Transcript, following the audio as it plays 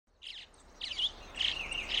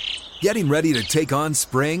Getting ready to take on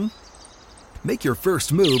spring? Make your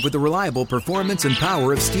first move with the reliable performance and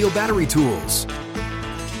power of Steel battery tools.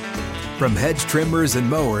 From hedge trimmers and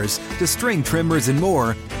mowers to string trimmers and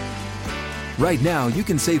more, right now you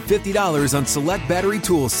can save $50 on select battery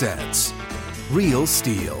tool sets. Real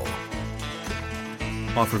Steel.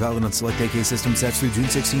 Offer valid on select AK system sets through June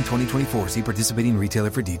 16, 2024. See participating retailer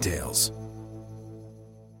for details.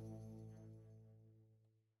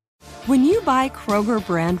 When you buy Kroger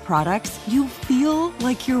brand products, you feel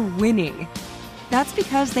like you're winning. That's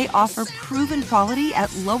because they offer proven quality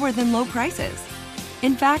at lower than low prices.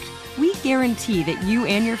 In fact, we guarantee that you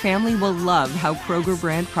and your family will love how Kroger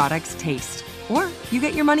brand products taste, or you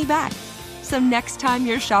get your money back. So next time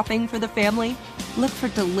you're shopping for the family, look for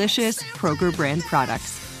delicious Kroger brand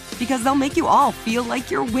products, because they'll make you all feel like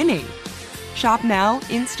you're winning. Shop now,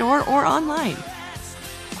 in-store, or online.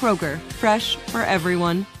 Kroger, fresh for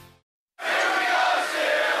everyone.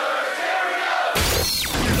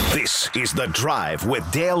 This is The Drive with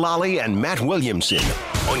Dale Lally and Matt Williamson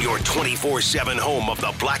on your 24/7 home of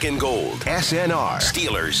the black and gold. SNR,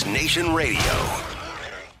 Steelers Nation Radio.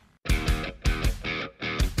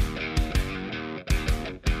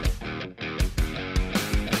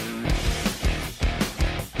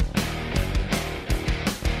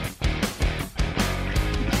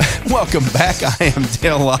 Welcome back. I am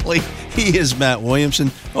Dale Lally. He is Matt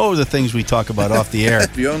Williamson. Oh, the things we talk about off the air.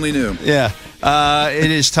 If you only knew. Yeah.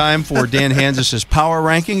 It is time for Dan Hanzus' Power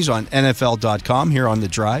Rankings on NFL.com here on The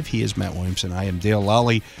Drive. He is Matt Williamson. I am Dale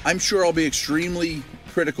Lally. I'm sure I'll be extremely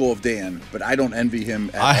critical of Dan, but I don't envy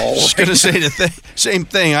him at all. I was going to say the same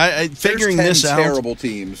thing. Figuring this out. There's 10 terrible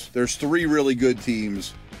teams. There's 3 really good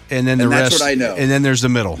teams. And then the rest. That's what I know. And then there's the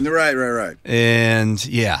middle. Right. And,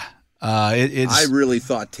 yeah. I really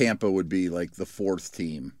thought Tampa would be like the 4th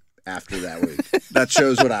team after that week. That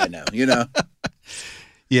shows what I know, you know?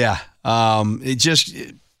 Yeah.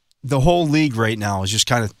 The whole league right now is just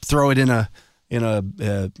kind of throw it in a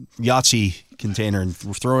Yahtzee container and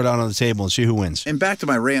throw it out on the table and see who wins. And back to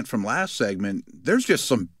my rant from last segment, there's just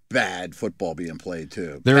some bad football being played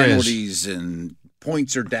too. There Penalties and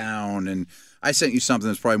points are down. And I sent you something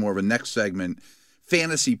that's probably more of a next segment.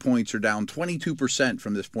 Fantasy points are down 22%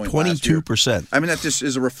 from this point. 22%. I mean, that just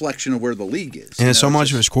is a reflection of where the league is. And so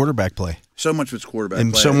much of it's quarterback play. So much of it's quarterback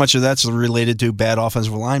and play. so much of that's related to bad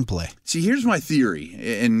offensive line play. See, here's my theory,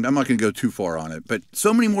 and I'm not going to go too far on it, but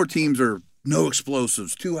so many more teams are no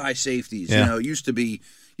explosives, too high safeties. Yeah. You know, it used to be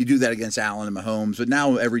you do that against Allen and Mahomes, but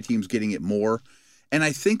now every team's getting it more. And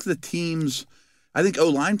I think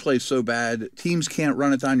O-line plays so bad, teams can't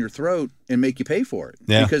run it down your throat and make you pay for it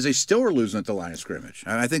because they still are losing at the line of scrimmage.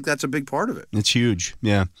 And I think that's a big part of it. It's huge,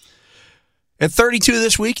 yeah. At 32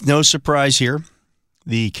 this week, no surprise here.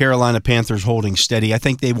 The Carolina Panthers holding steady. I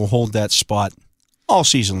think they will hold that spot all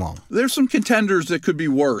season long. There's some contenders that could be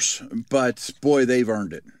worse, but, boy, they've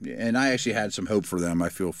earned it. And I actually had some hope for them. I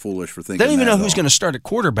feel foolish for thinking They don't even that know who's going to start at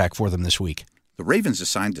quarterback for them this week. The Ravens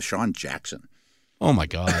assigned Deshaun Jackson. Oh, my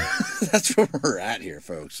God. That's where we're at here,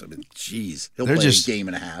 folks. I mean, jeez. He'll They're play just, a game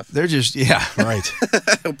and a half. They're just, yeah, right.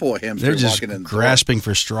 Boy, him. They're just grasping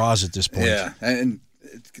for straws at this point. Yeah, and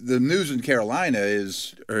the news in Carolina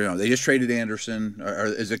is, they just traded Anderson. Or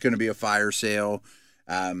is it going to be a fire sale?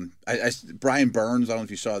 Brian Burns, I don't know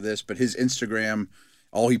if you saw this, but his Instagram,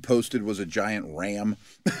 all he posted was a giant ram.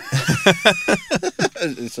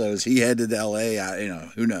 So is he headed to L.A.?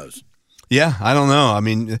 Who knows? Yeah, I don't know. I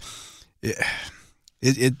mean,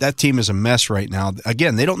 that team is a mess right now.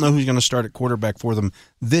 Again, they don't know who's going to start at quarterback for them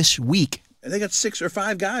this week. And they got 6 or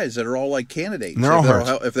 5 guys that are all like candidates. And they're all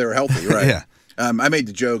hurt. If they're healthy, right? Yeah. I made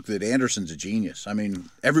the joke that Anderson's a genius. I mean,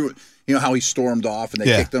 everyone, how he stormed off and they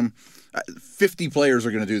kicked him. 50 players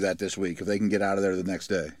are going to do that this week if they can get out of there the next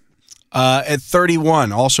day. At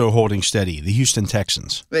 31, also holding steady, the Houston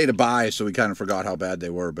Texans. They had a bye, so we kind of forgot how bad they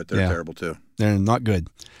were, but they're terrible too. They're not good.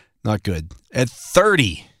 Not good. At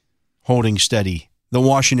 30, holding steady, the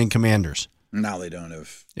Washington Commanders. Now they don't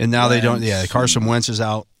have. And now they don't. Yeah, Carson Wentz is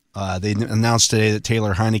out. They announced today that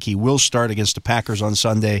Taylor Heineke will start against the Packers on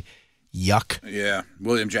Sunday. Yuck. Yeah.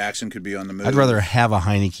 William Jackson could be on the move. I'd rather have a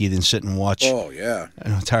Heineke than sit and watch an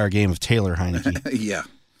entire game of Taylor Heineke. Yeah.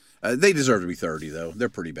 They deserve to be 30, though. They're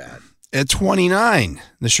pretty bad. At 29,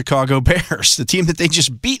 the Chicago Bears, the team that they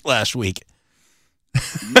just beat last week.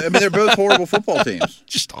 I mean, they're both horrible football teams.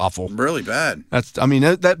 Just awful. Really bad.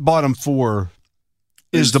 That bottom 4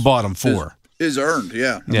 is the bottom 4. Is earned,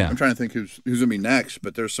 yeah. Yeah. I'm trying to think who's going to be next,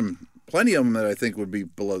 but there's plenty of them that I think would be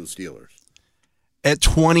below the Steelers. At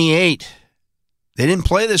 28, they didn't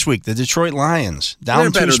play this week. The Detroit Lions down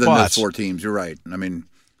 2 spots. They're better than those 4 teams. You're right. I mean,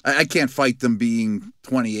 I can't fight them being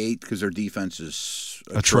 28 because their defense is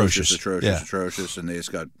atrocious. Atrocious, and they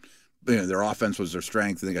just got, their offense was their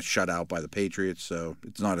strength, and they got shut out by the Patriots. So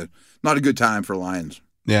it's not a good time for Lions.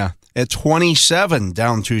 Yeah, at 27,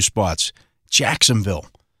 down 2 spots, Jacksonville.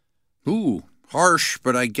 Ooh, harsh,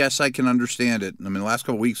 but I guess I can understand it. I mean, the last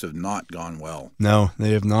couple of weeks have not gone well. No,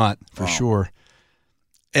 they have not, for sure.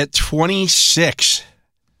 At 26,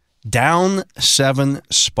 down 7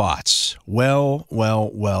 spots. Well,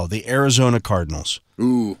 the Arizona Cardinals.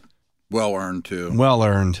 Ooh, well earned, too. Well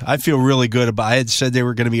earned. I feel really good about it. I had said they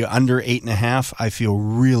were going to be under 8.5. I feel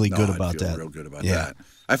really good about that. Real good about that.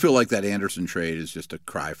 I feel like that Anderson trade is just a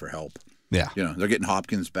cry for help. Yeah. They're getting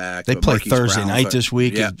Hopkins back. They play Marquise Thursday Brown's night this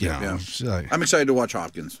week. Yeah. I'm excited to watch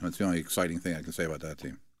Hopkins. That's the only exciting thing I can say about that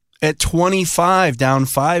team. At 25, down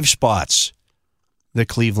 5 spots, the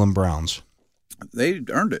Cleveland Browns. They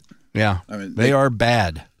earned it. Yeah. I mean, they are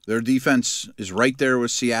bad. Their defense is right there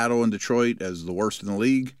with Seattle and Detroit as the worst in the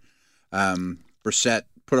league. Brissett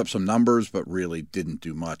put up some numbers, but really didn't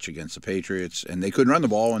do much against the Patriots, and they couldn't run the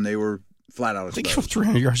ball, and they were flat out They exposed. threw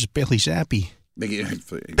 300 yards at Bailey Zappi. Bailey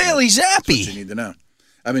That's Zappi! what you need to know.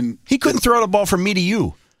 I mean, He couldn't throw the ball from me to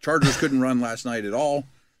you. Chargers couldn't run last night at all.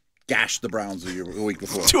 Gashed the Browns the week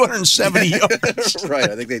before. 270 yards. Right.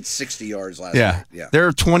 I think they had 60 yards last Yeah. night. Yeah.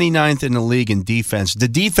 They're 29th in the league in defense. The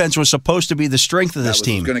defense was supposed to be the strength of this That was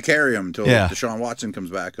team. going to carry them until Yeah. Deshaun Watson comes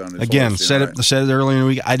back on his Again, horse, said it earlier in the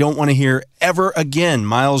week. I don't want to hear ever again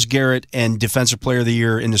Myles Garrett and Defensive Player of the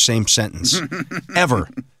Year in the same sentence. Ever.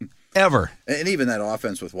 And even that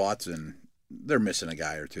offense with Watson, they're missing a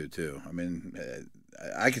guy or two, too. I mean,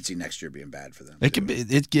 I could see next year being bad for them. It could be.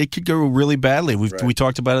 It could go really badly. We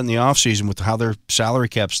talked about it in the offseason with how their salary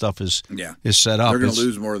cap stuff is set up. They're going to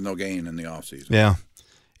lose more than they'll gain in the offseason. Yeah,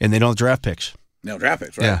 and they don't have draft picks. No draft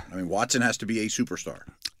picks, right? Yeah. I mean, Watson has to be a superstar.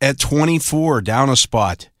 At 24, down a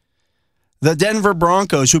spot, the Denver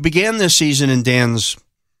Broncos, who began this season in Dan's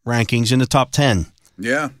rankings in the top 10.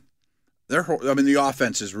 Yeah. The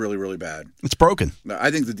offense is really, really bad. It's broken.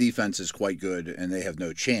 I think the defense is quite good, and they have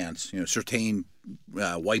no chance. Surtain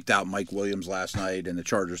wiped out Mike Williams last night, and the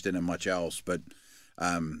Chargers didn't have much else. But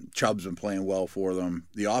Chubb's been playing well for them.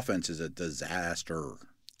 The offense is a disaster.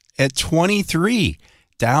 At 23,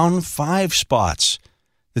 down 5 spots,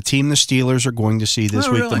 the team the Steelers are going to see this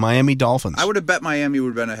week, the Miami Dolphins. I would have bet Miami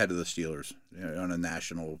would have been ahead of the Steelers on a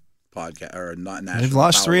national podcast or not national. They've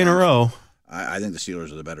lost 3 in a row. I think the Steelers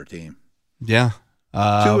are the better team. Yeah.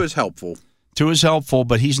 Tua is helpful. Tua's helpful,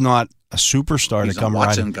 but he's not a superstar He's to come not right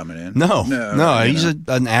Watson in. coming in. No. He's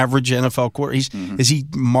an average NFL quarterback. Is he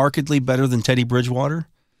markedly better than Teddy Bridgewater?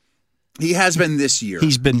 He has been this year.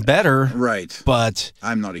 He's been better. Right. But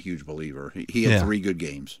I'm not a huge believer. He had 3 good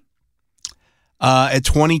games. At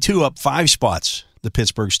 22, up 5 spots, the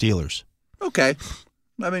Pittsburgh Steelers. Okay.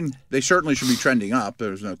 I mean, they certainly should be trending up.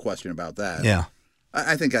 There's no question about that. Yeah.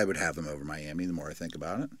 I think I would have them over Miami the more I think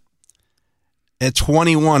about it. At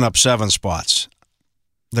 21, up 7 spots,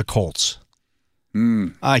 the Colts.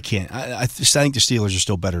 I can't. I think the Steelers are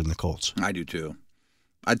still better than the Colts. I do too.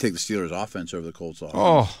 I'd take the Steelers' offense over the Colts' offense.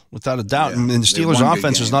 Oh, without a doubt. Yeah. And the Steelers'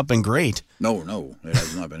 offense has not been great. No, it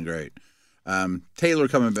has not been great. Taylor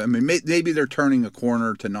coming back. I mean, maybe they're turning a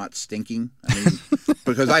corner to not stinking. I mean,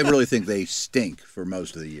 because I really think they stink for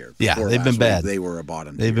most of the year. Yeah, they've been bad. They were a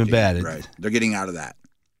bottom. They've been bad. Right. They're getting out of that.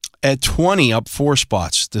 At 20, up 4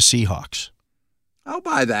 spots, the Seahawks. I'll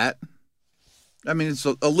buy that. I mean, it's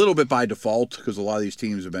a little bit by default because a lot of these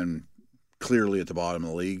teams have been clearly at the bottom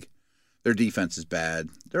of the league. Their defense is bad.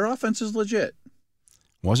 Their offense is legit.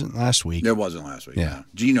 Wasn't last week. It wasn't last week. Yeah.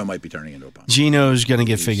 Geno might be turning into a pump. Geno's going to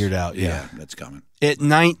get figured out. Yeah, that's coming. At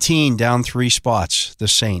 19, down 3 spots, the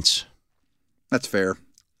Saints. That's fair.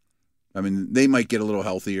 I mean, they might get a little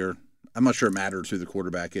healthier. I'm not sure it matters who the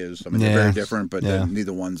quarterback is. I mean, they're very different, but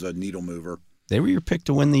neither one's a needle mover. They were your pick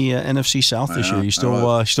to win the NFC South this year. You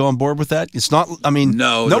still on board with that? It's not. I mean,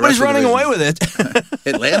 no, nobody's running away with it.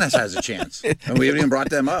 Atlanta has a chance, and we haven't even brought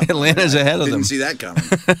them up. Atlanta's ahead of them. Didn't see that coming.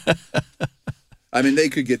 I mean, they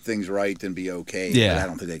could get things right and be okay. Yeah. But I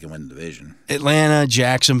don't think they can win the division. Atlanta,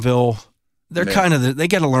 Jacksonville, they're kind of they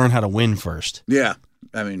got to learn how to win first. Yeah,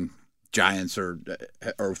 I mean, Giants are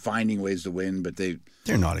finding ways to win, but they're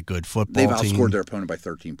not a good football team. They've outscored their opponent by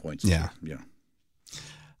 13 points. Yeah.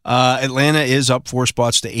 Atlanta is up 4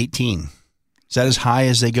 spots to 18. Is that as high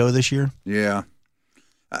as they go this year? Yeah.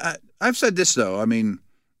 I've said this, though. I mean,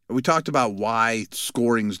 we talked about why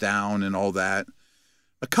scoring's down and all that.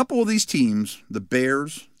 A couple of these teams, the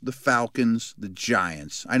Bears, the Falcons, the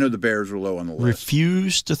Giants, I know the Bears were low on the list.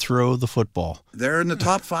 Refuse to throw the football. They're in the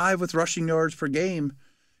top 5 with rushing yards per game,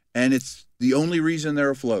 and The only reason they're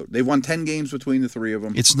afloat. They've won 10 games between the three of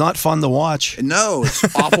them. It's not fun to watch. No,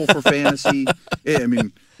 it's awful for fantasy. I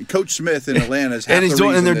mean, Coach Smith in Atlanta is half and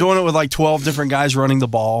they're doing it with like 12 different guys running the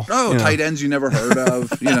ball. Oh, tight ends you never heard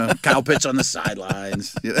of. Kyle Pitts on the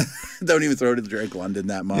sidelines. Don't even throw to Drake London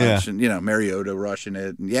that much. Yeah. And, Mariota rushing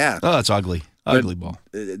it. And, yeah. Oh, it's ugly. Ugly ball.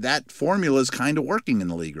 That formula is kind of working in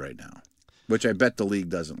the league right now, which I bet the league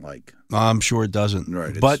doesn't like. I'm sure it doesn't.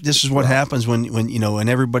 Right. But this is what happens when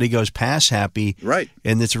everybody goes pass happy. Right.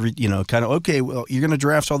 And it's kind of okay. Well, you're going to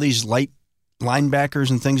draft all these light linebackers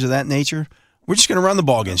and things of that nature. We're just going to run the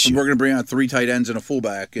ball against you. We're going to bring out 3 tight ends and a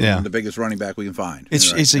fullback and the biggest running back we can find.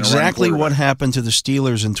 It's exactly what happened to the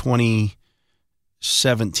Steelers in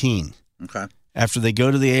 2017. Okay. After they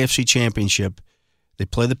go to the AFC Championship, they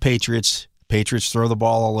play the Patriots. Patriots throw the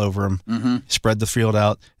ball all over them, spread the field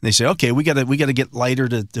out, and they say, "Okay, we got to get lighter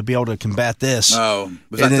to be able to combat this." Oh,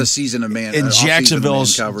 was that the season of man? And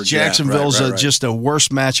Jacksonville's right. just a worse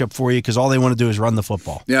matchup for you because all they want to do is run the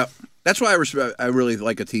football. Yeah, that's why I really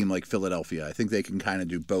like a team like Philadelphia. I think they can kind of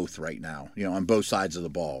do both right now, on both sides of the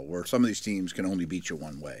ball, where some of these teams can only beat you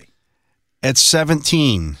one way. At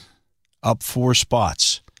 17, up 4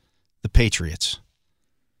 spots, the Patriots.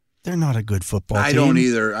 They're not a good football team. I don't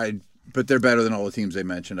either. But they're better than all the teams they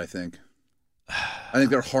mentioned, I think. I think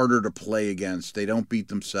they're harder to play against. They don't beat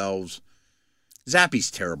themselves.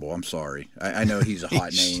 Zappe's terrible. I'm sorry. I know he's a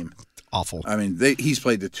hot name. Awful. I mean, he's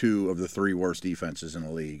played the 2 of the 3 worst defenses in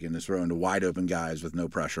the league and is throwing to wide open guys with no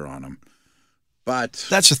pressure on them. But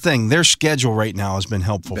that's the thing. Their schedule right now has been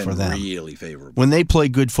helpful for them. Really favorable. When they play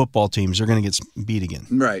good football teams, they're going to get beat again.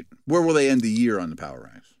 Right. Where will they end the year on the power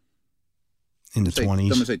ranks? In the 20s. I'm going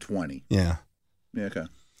to say 20. Yeah. Yeah, okay.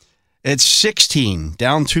 It's 16,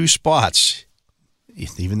 down 2 spots,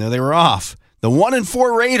 even though they were off. The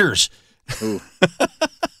 1-4 Raiders. Ooh.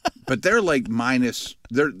 But they're like minus.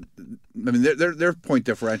 Their point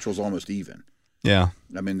differential is almost even. Yeah.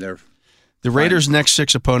 I mean, the Raiders' next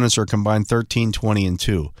 6 opponents are combined 13, 20, and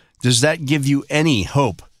 2. Does that give you any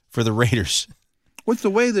hope for the Raiders? With the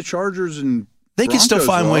way the Chargers and they Broncos can still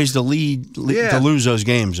find look, ways to to lose those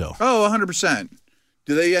games, though. Oh, 100%.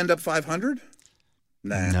 Do they end up 500?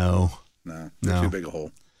 Nah. No. They're too big a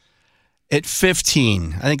hole. At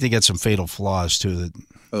 15, I think they got some fatal flaws, too. That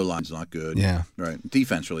O-line's not good. Yeah. Right.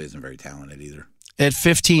 Defense really isn't very talented either. At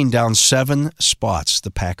 15, down 7 spots, the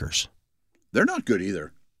Packers. They're not good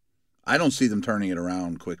either. I don't see them turning it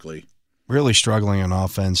around quickly. Really struggling on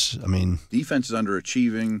offense. I mean, defense is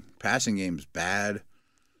underachieving. Passing game's bad.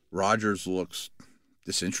 Rodgers looks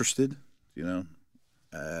disinterested, I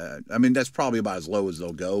mean, that's probably about as low as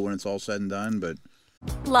they'll go when it's all said and done, but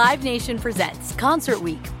Live Nation presents Concert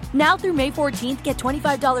Week. Now through May 14th, get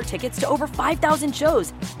 $25 tickets to over 5,000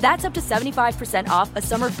 shows. That's up to 75% off a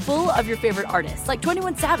summer full of your favorite artists like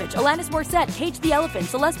 21 Savage, Alanis Morissette, Cage the Elephant,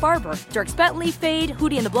 Celeste Barber, Dierks Bentley, Fade,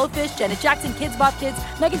 Hootie and the Blowfish, Janet Jackson, Kidz Bop Kids,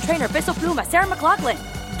 Meghan Trainor, Bissell Pluma, Sarah McLachlan.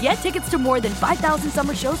 Get tickets to more than 5,000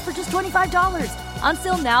 summer shows for just $25.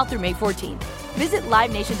 Until now through May 14th. Visit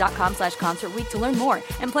LiveNation.com/Concert Week to learn more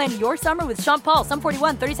and plan your summer with Sean Paul, Sum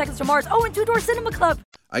 41, 30 Seconds to Mars, and Two Door Cinema Club.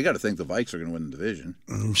 I got to think the Vikes are going to win the division.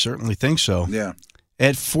 I certainly think so. Yeah.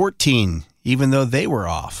 At 14, even though they were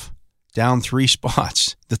off, down 3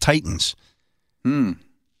 spots, the Titans. They're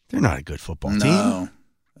not a good football team. No.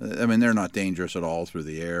 I mean, they're not dangerous at all through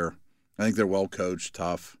the air. I think they're well coached,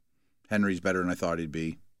 tough. Henry's better than I thought he'd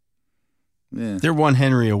be. Yeah. They're one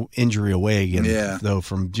Henry injury away again, though,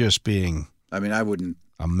 from just being I mean, I wouldn't.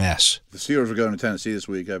 A mess. If the Steelers were going to Tennessee this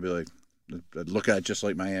week, I'd be like, I'd look at it just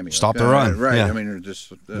like Miami. Stop the run. Right. Yeah. I mean, they're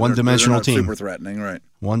just one-dimensional team. Super threatening, right.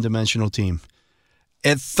 One-dimensional team.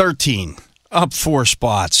 At 13, up 4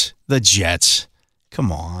 spots, the Jets.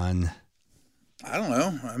 Come on. I don't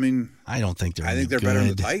know. I mean, I don't think they're. I think they're good. better than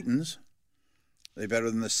the Titans. They're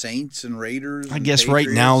better than the Saints and Raiders. I guess right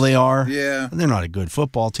now they are. Yeah. They're not a good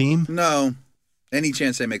football team. No. Any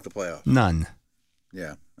chance they make the playoffs? None.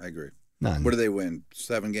 Yeah, I agree. None. What do they win?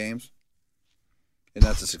 7 games? And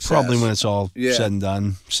that's a success. Probably when it's all said and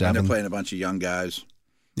done. 7. And they're playing a bunch of young guys.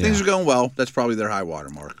 Yeah. Things are going well. That's probably their high water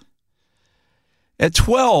mark. At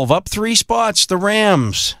 12, up 3 spots, the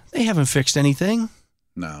Rams. They haven't fixed anything.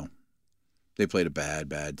 No. They played a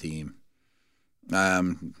bad team.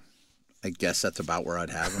 I guess that's about where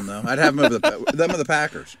I'd have them, though. I'd have them over the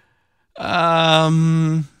Packers.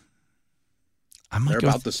 They're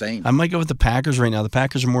about the same. I might go with the Packers right now. The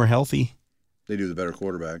Packers are more healthy. They do the better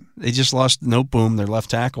quarterback. They just lost Noteboom, their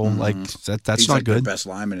left tackle. Mm-hmm. Like that's he's not like good. Their best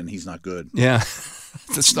lineman, and he's not good. Yeah,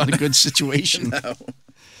 that's not a good situation. No.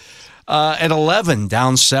 At 11,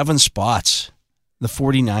 down 7 spots, the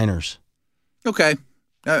 49ers. Okay.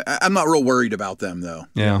 I'm not real worried about them, though.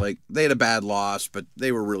 Yeah. Like, they had a bad loss, but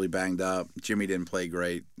they were really banged up. Jimmy didn't play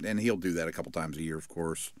great, and he'll do that a couple times a year, of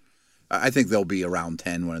course. I think they'll be around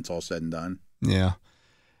 10 when it's all said and done. Yeah.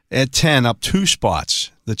 At 10, up 2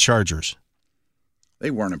 spots, the Chargers.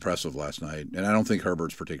 They weren't impressive last night, and I don't think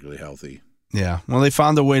Herbert's particularly healthy. Yeah. Well, they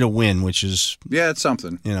found a way to win, which is, Yeah, it's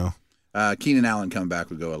something. you know, Keenan Allen coming back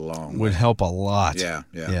would go a long would way. help a lot. Yeah.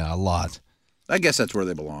 Yeah, a lot. I guess that's where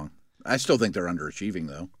they belong. I still think they're underachieving,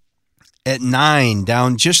 though. At 9,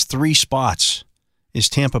 down just 3 spots, is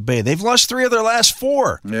Tampa Bay. They've lost 3 of their last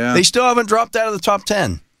 4. Yeah. They still haven't dropped out of the top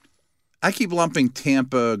 10. I keep lumping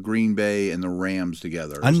Tampa, Green Bay, and the Rams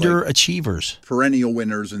together. It's like Underachievers. perennial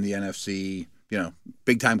winners in the NFC,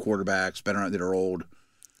 big-time quarterbacks, better that are old.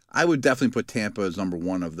 I would definitely put Tampa as number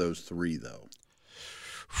 1 of those 3, though.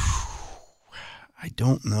 I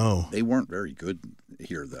don't know. They weren't very good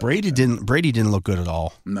here, though. Brady didn't look good at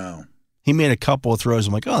all. No. He made a couple of throws.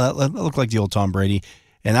 I'm like, oh, that looked like the old Tom Brady.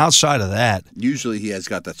 And outside of that, Usually he has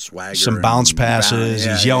got that swagger. some and bounce passes.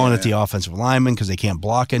 Yeah, He's yelling yeah, at the offensive linemen because they can't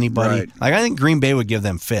block anybody. Right. Like, I think Green Bay would give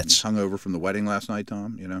them fits. Hung over from the wedding last night,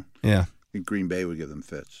 Tom, Yeah, I think Green Bay would give them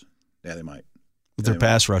fits. Yeah, they might. with their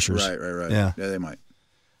pass rushers. Right. Yeah. Yeah, they might.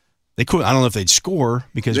 They could. I don't know if they'd score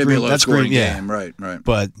because They'd be a low that's scoring Green. Yeah, game. Right.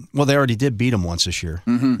 but they already did beat them once this year.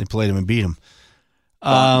 Mm-hmm. They played them and beat them.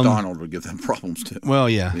 Donald would give them problems, too. Well,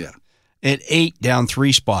 yeah. Yeah. At 8, down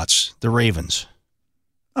 3 spots, the Ravens.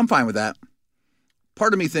 I'm fine with that.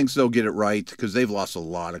 Part of me thinks they'll get it right because they've lost a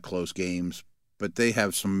lot of close games, but they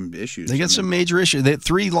have some issues. They got some major issues.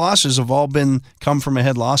 3 losses have all come from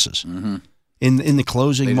ahead losses in the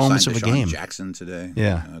closing They moments of signed a Deshaun game. Jackson today.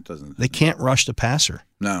 Yeah. It doesn't. They can't rush the passer,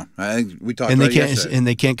 No, I think we talked and about they can't yesterday. and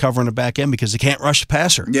they can't cover in the back end because they can't rush the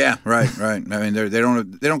passer. Yeah, right. I mean, they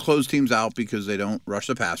don't close teams out because they don't rush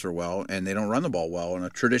the passer well, and they don't run the ball well in a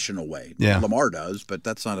traditional way. Yeah. Lamar does, but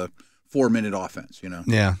that's not a 4-minute offense.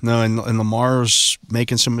 Yeah, no, and Lamar's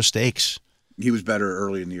making some mistakes. He was better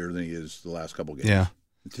early in the year than he is the last couple games. Yeah.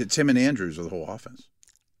 It's him and Andrews are the whole offense.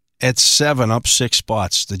 At 7, up 6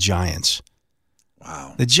 spots, the Giants.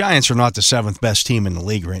 Wow. The Giants are not the 7th best team in the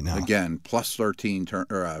league right now. Again, plus 13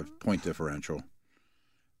 point differential.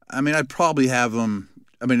 I mean, I'd probably have them.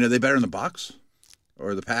 I mean, are they better than the Bucs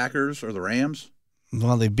or the Packers or the Rams?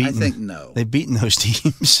 Well, they've beaten. I think no. They've beaten those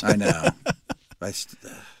teams. I know.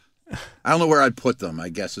 I don't know where I'd put them, I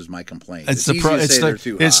guess, is my complaint. It's easy to say they're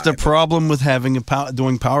too it's high, the but- problem with having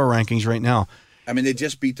doing power rankings right now. I mean, they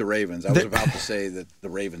just beat the Ravens. I was about to say that the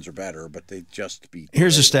Ravens are better, but they just beat the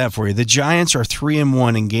Here's a Ravens. stat for you: the Giants are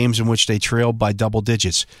 3-1 in games in which they trailed by double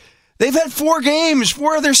digits. They've had 4 games,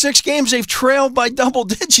 4 of their 6 games, they've trailed by double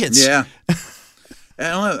digits. Yeah. I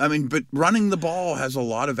don't know. I mean, but running the ball has a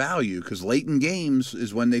lot of value because late in games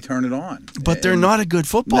is when they turn it on. But they're not a good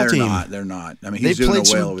football team. They're not. I mean, he's doing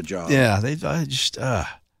a whale of a job. Yeah,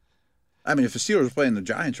 I mean, if the Steelers were playing the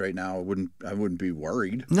Giants right now, I wouldn't be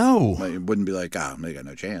worried. no. Like, it wouldn't be like, they got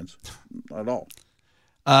no chance. Not at all.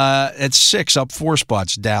 At 6, up 4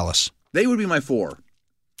 spots, Dallas. They would be my 4.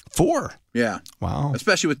 4. Yeah. Wow.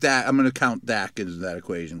 Especially with Dak. I'm going to count Dak into that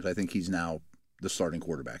equation because I think he's now the starting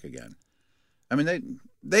quarterback again. I mean,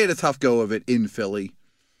 they had a tough go of it in Philly,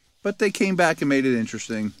 but they came back and made it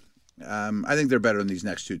interesting. I think they're better than these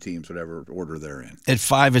next 2 teams, whatever order they're in. At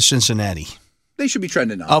 5 is Cincinnati. They should be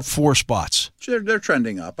trending up. Up 4 spots. They're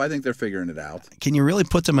trending up. I think they're figuring it out. Can you really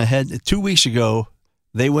put them ahead? 2 weeks ago,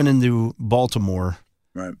 they went into Baltimore.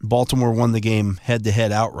 Right. Baltimore won the game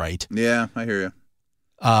head-to-head outright. Yeah, I hear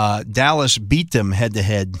you. Dallas beat them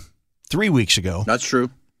head-to-head 3 weeks ago. That's true.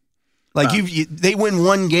 Like they win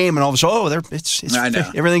 1 game and all of a sudden, it's I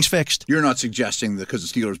know. everything's fixed. You're not suggesting that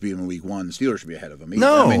because the Steelers beat them in week 1, the Steelers should be ahead of them. Either.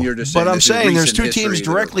 No, I mean, you're just but saying I'm this is saying there's recent 2 history teams that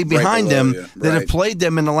are directly right behind below them you. that have Right. played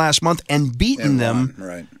them in the last month and beaten And them, won.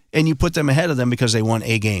 Right. and you put them ahead of them because they won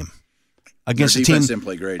a game against Their a team defense didn't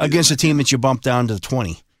play great against either. a team that you bumped down to the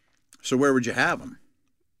 20 So where would you have them?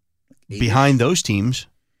 behind those teams.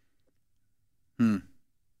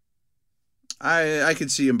 I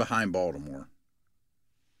could see them behind Baltimore.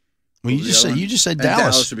 Well, you The just other said one? said And Dallas.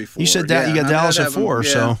 Dallas would be 4. You said that Yeah, you got I mean, Dallas I'd at have them- 4,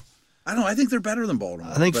 yeah. so I don't know. I think they're better than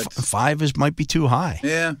Baltimore. I think but, 5 might be too high.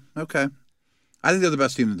 Yeah, okay. I think they're the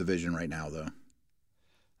best team in the division right now, though.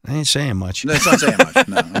 I ain't saying much. That's not saying much.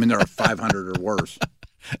 No, I mean they're 500 or worse.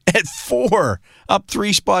 At 4, up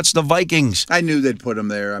 3 spots, the Vikings. I knew they'd put them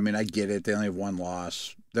there. I mean, I get it. They only have 1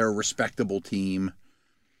 loss. They're a respectable team.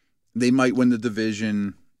 They might win the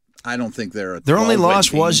division. I don't think they're a Their only 12-win loss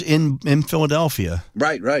team. was in Philadelphia.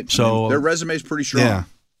 Right. So- their resume is pretty strong. Yeah.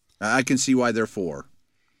 I can see why they're 4.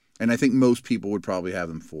 And I think most people would probably have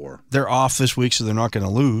them 4. They're off this week, so they're not going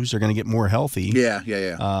to lose. They're going to get more healthy. Yeah.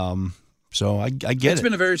 So I get It's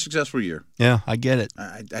been a very successful year. Yeah, I get it.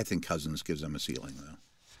 I think Cousins gives them a ceiling, though.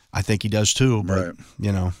 I think he does too, but, Right.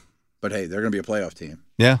 you know. But, hey, they're going to be a playoff team.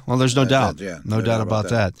 Yeah, well, there's no doubt. No doubt about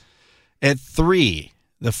that. At 3,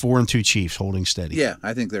 the 4-2 Chiefs holding steady. Yeah,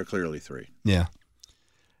 I think they're clearly 3. Yeah.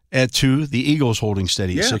 At 2, the Eagles holding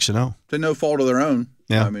steady at 6-0. To no fault of their own.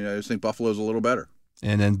 Yeah. I mean, I just think Buffalo's a little better.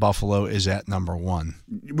 And then Buffalo is at number 1.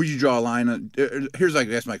 Would you draw a line? Here's, I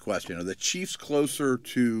guess, my question. Are the Chiefs closer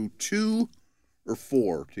to 2 or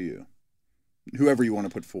 4 to you? Whoever you want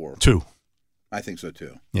to put 4. 2. I think so,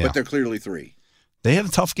 too. Yeah. But they're clearly 3. They have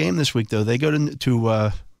a tough game this week, though. They go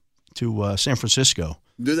to San Francisco.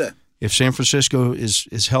 Do they? If San Francisco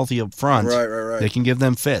is healthy up front, right. they can give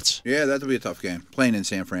them fits. Yeah, that'll be a tough game. Playing in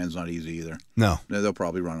San Fran's not easy either. No. They'll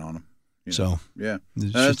probably run on them. So, yeah.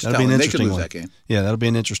 That'll be an interesting they could lose one. that game. Yeah, that'll be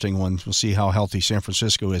an interesting one. We'll see how healthy San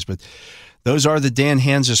Francisco is. But those are the Dan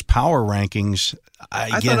Hanzus power rankings.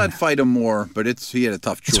 I thought I'd fight him more, but he had a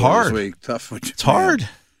tough chore this week. It's hard.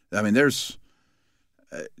 I mean,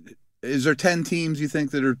 is there 10 teams you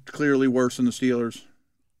think that are clearly worse than the Steelers?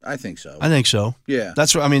 I think so. Yeah.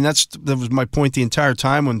 That was my point the entire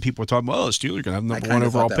time when people were talking, well, the Steelers are going to have the number 1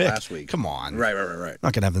 overall pick. Last week. Come on. Right.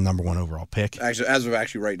 Not going to have the number 1 overall pick. Actually, as of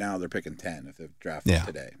right now, they're picking 10 if they're drafted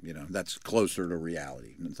today. That's closer to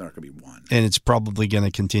reality. It's not going to be 1. And it's probably going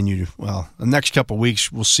to continue. The next couple of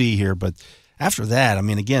weeks we'll see here, but after that, I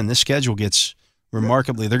mean, again, this schedule gets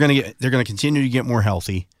remarkably. They're going to continue to get more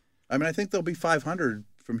healthy. I mean, I think they'll be 500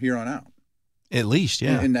 from here on out. At least,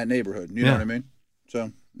 yeah. In that neighborhood. You know what I mean?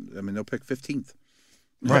 So, I mean, they'll pick 15th.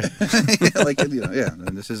 Right.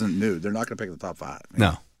 And this isn't new. They're not going to pick the top 5.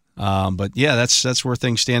 No. But, yeah, that's where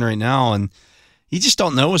things stand right now. And you just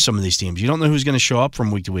don't know with some of these teams. You don't know who's going to show up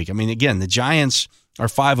from week to week. I mean, again, the Giants are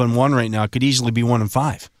 5-1 right now. Could easily be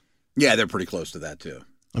 1-5. Yeah, they're pretty close to that, too.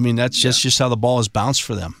 I mean, that's just how the ball has bounced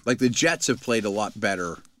for them. Like the Jets have played a lot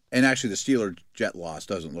better. And actually, the Steeler-Jet loss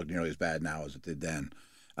doesn't look nearly as bad now as it did then.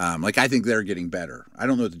 I think they're getting better. I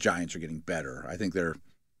don't know if the Giants are getting better. I think they're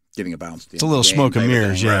getting a bounce. It's a little smoke and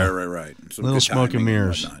mirrors, yeah. Right. A little smoke and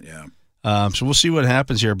mirrors. Yeah. So we'll see what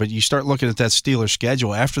happens here. But you start looking at that Steelers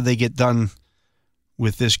schedule after they get done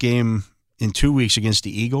with this game in 2 weeks against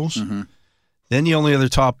the Eagles. Mm-hmm. Then the only other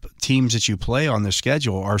top teams that you play on the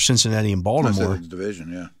schedule are Cincinnati and Baltimore. That's the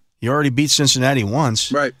division, yeah. You already beat Cincinnati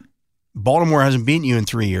once. Right. Baltimore hasn't beaten you in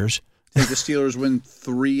 3 years. Think the Steelers win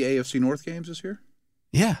 3 AFC North games this year?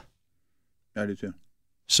 Yeah. I do too.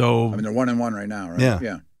 So I mean, they're 1-1 right now, right?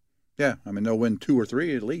 Yeah. I mean, they'll win 2 or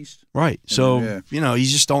 3 at least. Right. So you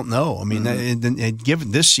just don't know. I mean, and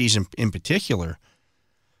given this season in particular,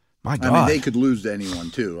 my God, I mean, they could lose to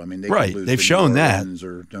anyone too. I mean, right. Could lose They've to shown New that. Orleans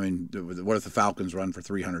what if the Falcons run for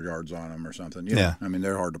 300 yards on them or something? Yeah. I mean,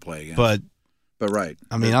 they're hard to play against. But right.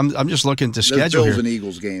 I mean, I'm just looking at the schedule Bills here. and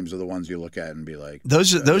Eagles games are the ones you look at and be like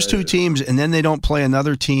those 2 teams, and then they don't play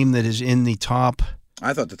another team that is in the top.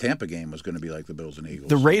 I thought the Tampa game was going to be like the Bills and Eagles.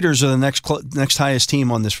 The Raiders are the next highest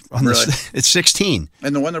team on this. Really? It's 16,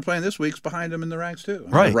 and the one they're playing this week's behind them in the ranks too.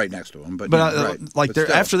 Right, right next to them. But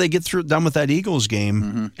after they get done with that Eagles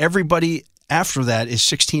game, everybody after that is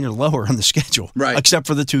 16 or lower on the schedule, right? Except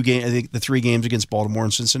for the 3 games against Baltimore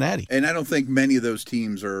and Cincinnati. And I don't think many of those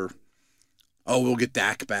teams are. Oh, we'll get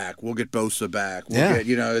Dak back. We'll get Bosa back. Get,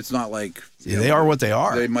 it's not like they are what they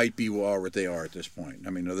are. They might be what they are at this point.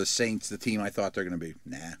 I mean, the Saints, the team I thought they're going to be,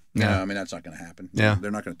 I mean, that's not going to happen. Yeah,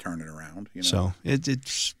 they're not going to turn it around. So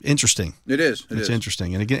it's interesting. It is. It's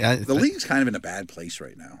interesting. And again, the league's kind of in a bad place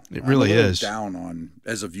right now. It really is. Down on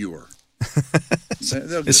as a viewer.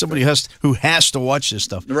 It's somebody who has to watch this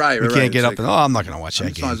stuff. Right. You can't get up and I'm not going to watch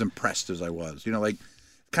that game. I'm not as impressed as I was. Kind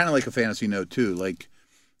of like a fantasy note too. Like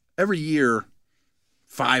every year,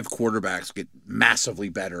 5 quarterbacks get massively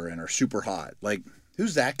better and are super hot. Like,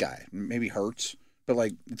 who's that guy? Maybe Hurts, but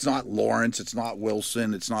it's not Lawrence, it's not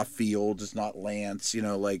Wilson, it's not Fields, it's not Lance.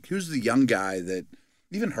 Who's the young guy that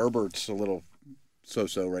even Herbert's a little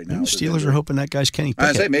so-so right now. The Steelers are hoping that guy's Kenny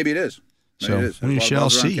Pickett. I say maybe it is. We shall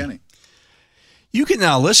see. You can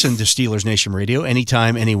now listen to Steelers Nation Radio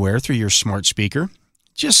anytime, anywhere through your smart speaker.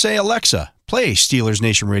 Just say, Alexa, play Steelers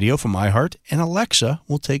Nation Radio from iHeart, and Alexa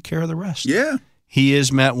will take care of the rest. Yeah. He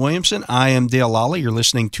is Matt Williamson. I am Dale Lally. You're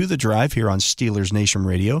listening to The Drive here on Steelers Nation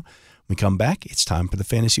Radio. When we come back, it's time for the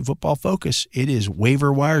Fantasy Football Focus. It is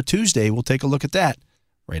Waiver Wire Tuesday. We'll take a look at that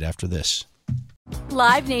right after this.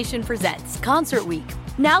 Live Nation presents Concert Week.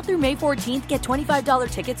 Now through May 14th, get $25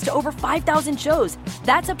 tickets to over 5,000 shows.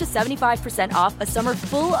 That's up to 75% off a summer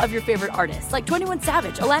full of your favorite artists like 21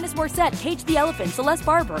 Savage, Alanis Morissette, Cage the Elephant, Celeste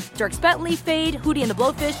Barber, Dierks Bentley, Fade, Hootie and the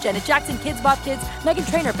Blowfish, Janet Jackson, Kids Bop Kids, Meghan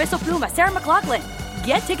Trainor, Bissell Pluma, Sarah McLachlan.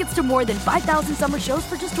 Get tickets to more than 5,000 summer shows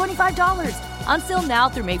for just $25. Until now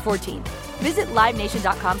through May 14th. Visit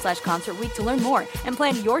LiveNation.com/Concert Week to learn more and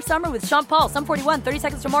plan your summer with Sean Paul, Sum 41, 30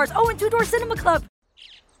 Seconds to Mars, and Two Door Cinema Club.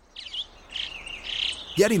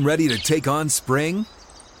 Getting ready to take on spring?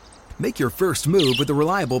 Make your first move with the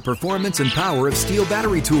reliable performance and power of Steel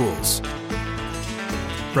battery tools.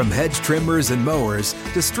 From hedge trimmers and mowers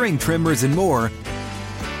to string trimmers and more,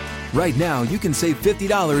 right now you can save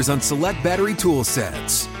 $50 on select battery tool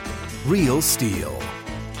sets. Real Steel.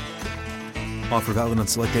 Offer valid on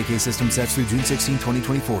select AK system sets through June 16,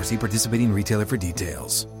 2024. See participating retailer for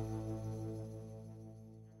details.